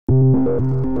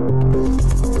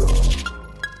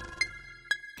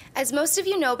As most of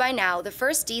you know by now, the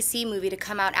first DC movie to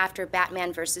come out after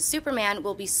Batman vs. Superman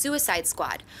will be Suicide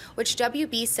Squad, which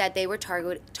WB said they were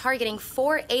targeting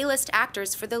 4 A-list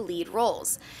actors for the lead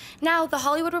roles. Now, The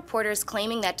Hollywood Reporter is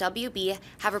claiming that WB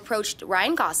have approached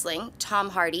Ryan Gosling, Tom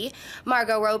Hardy,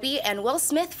 Margot Robbie, and Will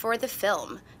Smith for the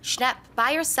film. Schnepp,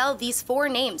 buy or sell these 4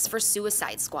 names for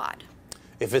Suicide Squad?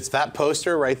 If it's that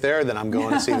poster right there, then I'm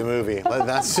going to see the movie.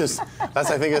 I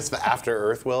think it's the After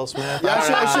Earth Will Smith. Yeah,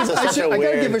 I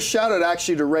gotta give a shout out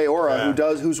actually to Ray Ora,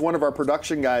 who's one of our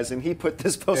production guys, and he put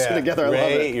this poster together. I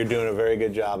love it. You're doing a very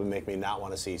good job and make me not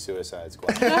want to see Suicide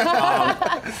Squad.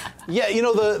 Yeah, you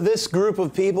know, this group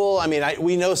of people, I mean,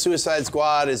 we know Suicide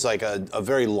Squad is like a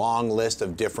very long list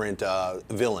of different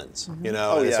villains, you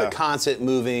know? It's a constant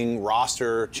moving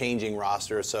roster, changing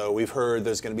roster, so we've heard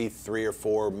there's gonna be 3 or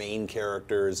 4 main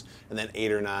characters and then 8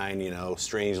 or 9, you know,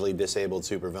 strangely disabled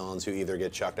supervillains who either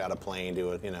get chucked out of plane,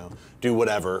 do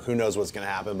whatever. Who knows what's going to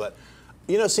happen? But,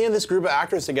 you know, seeing this group of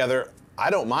actors together, I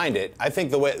don't mind it. I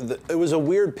think it was a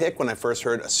weird pick when I first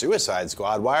heard a Suicide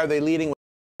Squad. Why are they leading with?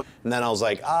 And then I was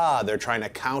like, they're trying to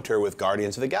counter with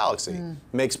Guardians of the Galaxy.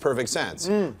 Makes perfect sense.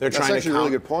 That's actually a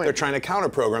really good point. They're trying to counter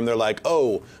program. They're like,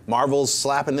 oh, Marvel's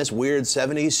slapping this weird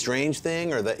 70s strange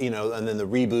thing, or the, you know, and then the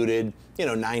rebooted, you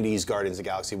know, 90s Guardians of the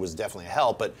Galaxy was definitely a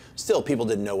help, but still people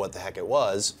didn't know what the heck it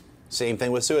was. Same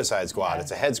thing with Suicide Squad. It's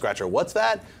a head scratcher. What's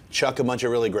that? Chuck a bunch of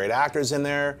really great actors in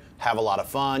there, have a lot of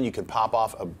fun. You can pop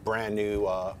off a brand new,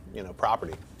 you know,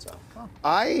 property. So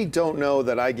I don't know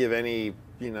that I give any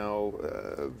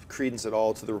credence at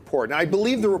all to the report. Now, I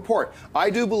believe the report. I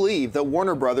do believe that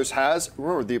Warner Brothers has,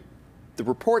 remember, the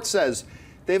report says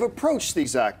they've approached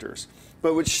these actors.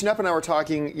 But when Schnepp and I were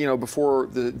talking, you know, before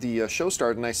the show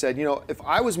started, and I said, you know, if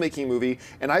I was making a movie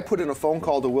and I put in a phone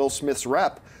call to Will Smith's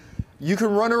rep, you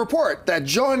can run a report that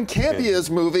John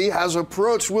Campia's movie has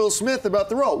approached Will Smith about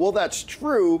the role. Well, that's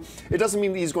true. It doesn't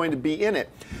mean that he's going to be in it.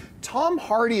 Tom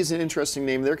Hardy is an interesting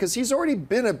name there because he's already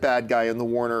been a bad guy in the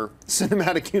Warner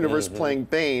Cinematic Universe playing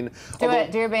Bane.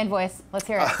 Do your Bane voice. Let's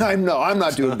hear it. I'm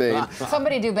not doing Bane.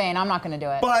 Somebody do Bane. I'm not going to do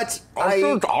it. But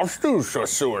I'll do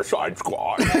Suicide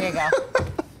Squad. There you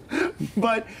go.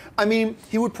 But, I mean,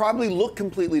 he would probably look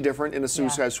completely different in a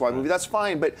Suicide Squad movie. That's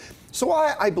fine. But so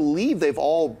I believe they've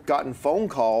all gotten phone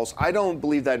calls. I don't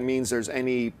believe that means there's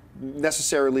any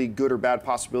necessarily good or bad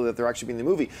possibility that they're actually being in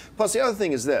the movie. Plus, the other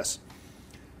thing is this.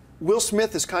 Will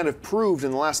Smith has kind of proved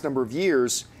in the last number of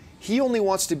years he only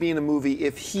wants to be in a movie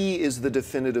if he is the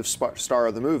definitive star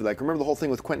of the movie. Like, remember the whole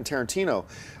thing with Quentin Tarantino?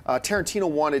 Tarantino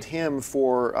wanted him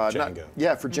for Django.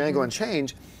 Django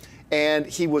Unchained, and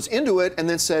he was into it, and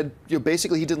then said, you know,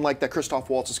 basically he didn't like that Christoph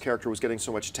Waltz's character was getting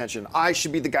so much attention. I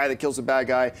should be the guy that kills the bad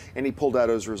guy, and he pulled out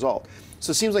as a result.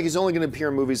 So it seems like he's only going to appear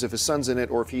in movies if his son's in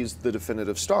it or if he's the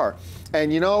definitive star.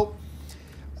 And you know,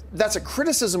 that's a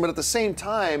criticism, but at the same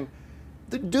time,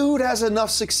 the dude has enough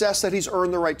success that he's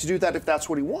earned the right to do that if that's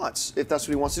what he wants. If that's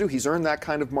what he wants to do, he's earned that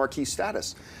kind of marquee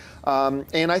status.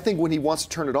 And I think when he wants to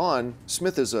turn it on,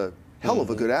 Smith is a hell of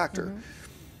a good actor.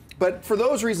 But for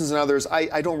those reasons and others,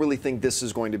 I don't really think this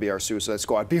is going to be our Suicide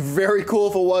Squad. Be very cool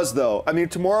if it was, though. I mean,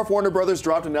 tomorrow if Warner Brothers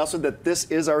dropped an announcement that this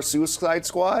is our Suicide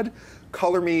Squad,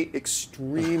 color me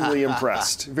extremely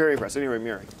impressed. Very impressed. Anyway,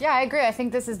 Miri. Yeah, I agree. I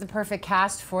think this is the perfect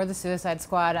cast for the Suicide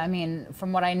Squad. I mean,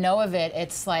 from what I know of it,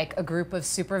 it's like a group of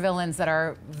supervillains that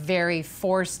are very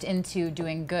forced into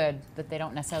doing good that they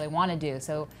don't necessarily want to do.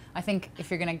 So I think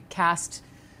if you're going to cast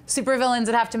supervillains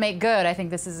that have to make good, I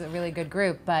think this is a really good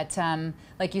group. But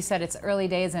like you said, it's early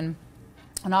days and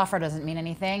an offer doesn't mean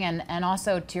anything. And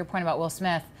also, to your point about Will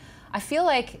Smith, I feel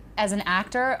like as an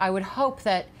actor, I would hope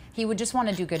that he would just want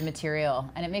to do good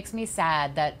material. And it makes me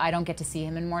sad that I don't get to see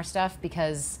him in more stuff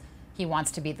because he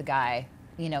wants to be the guy,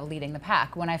 you know, leading the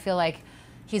pack. When I feel like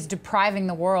he's depriving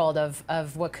the world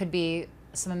of what could be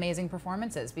some amazing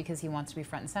performances because he wants to be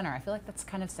front and center. I feel like that's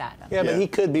kind of sad. Yeah, but he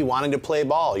could be wanting to play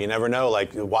ball. You never know,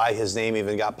 like, why his name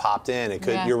even got popped in. It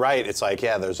could. You're right. It's like,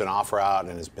 yeah, there's an offer out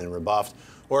and it's been rebuffed.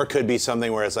 Or it could be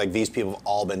something where it's like these people have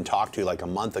all been talked to like a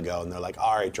month ago, and they're like,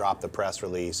 all right, drop the press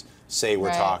release, say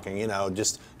we're talking, you know,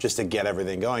 just to get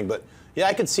everything going. But yeah,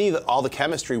 I could see all the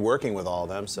chemistry working with all of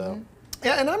them. So.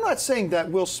 Yeah, and I'm not saying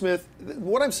that Will Smith.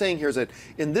 What I'm saying here is that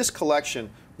in this collection,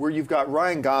 where you've got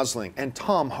Ryan Gosling and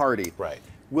Tom Hardy,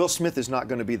 Will Smith is not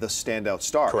going to be the standout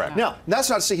star. Correct. Now, that's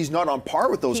not to say he's not on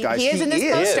par with those guys. He is in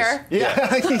this poster.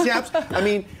 Yeah, I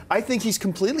mean, I think he's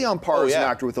completely on par as an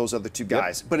actor with those other two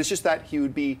guys. But it's just that he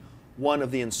would be one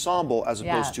of the ensemble as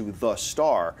opposed to the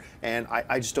star. And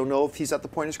I just don't know if he's at the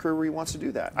point in his career where he wants to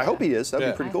do that. I hope he is.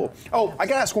 That'd be pretty cool. Oh, I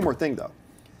got to ask one more thing, though.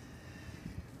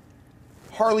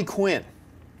 Harley Quinn.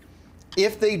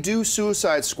 If they do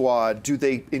Suicide Squad, do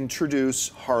they introduce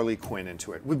Harley Quinn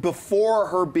into it? Before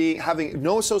her having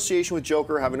no association with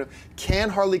Joker, can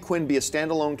Harley Quinn be a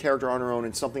standalone character on her own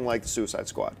in something like the Suicide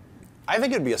Squad? I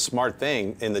think it'd be a smart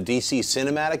thing in the DC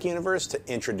cinematic universe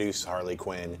to introduce Harley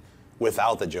Quinn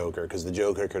without the Joker, because the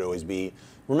Joker could always be.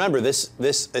 Remember, this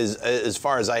is, as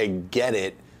far as I get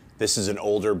it, this is an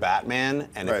older Batman,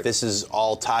 and if this is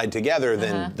all tied together,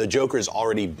 then the Joker's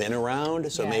already been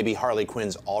around, so maybe Harley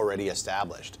Quinn's already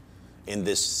established in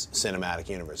this cinematic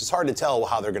universe. It's hard to tell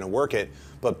how they're going to work it,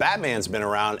 but Batman's been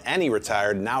around and he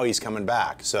retired, now he's coming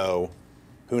back, so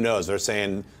who knows? They're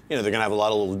saying, they're going to have a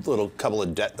lot of little couple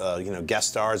of guest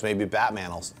stars, maybe Batman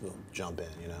will jump in,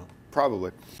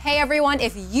 Probably. Hey everyone,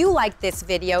 if you like this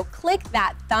video, click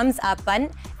that thumbs up button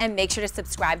and make sure to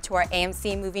subscribe to our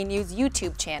AMC Movie News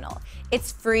YouTube channel.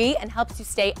 It's free and helps you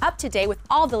stay up to date with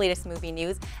all the latest movie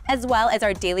news, as well as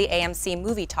our daily AMC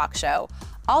movie talk show.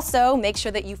 Also, make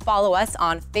sure that you follow us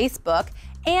on Facebook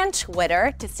and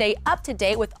Twitter to stay up to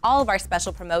date with all of our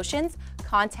special promotions,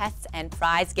 contests, and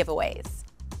prize giveaways.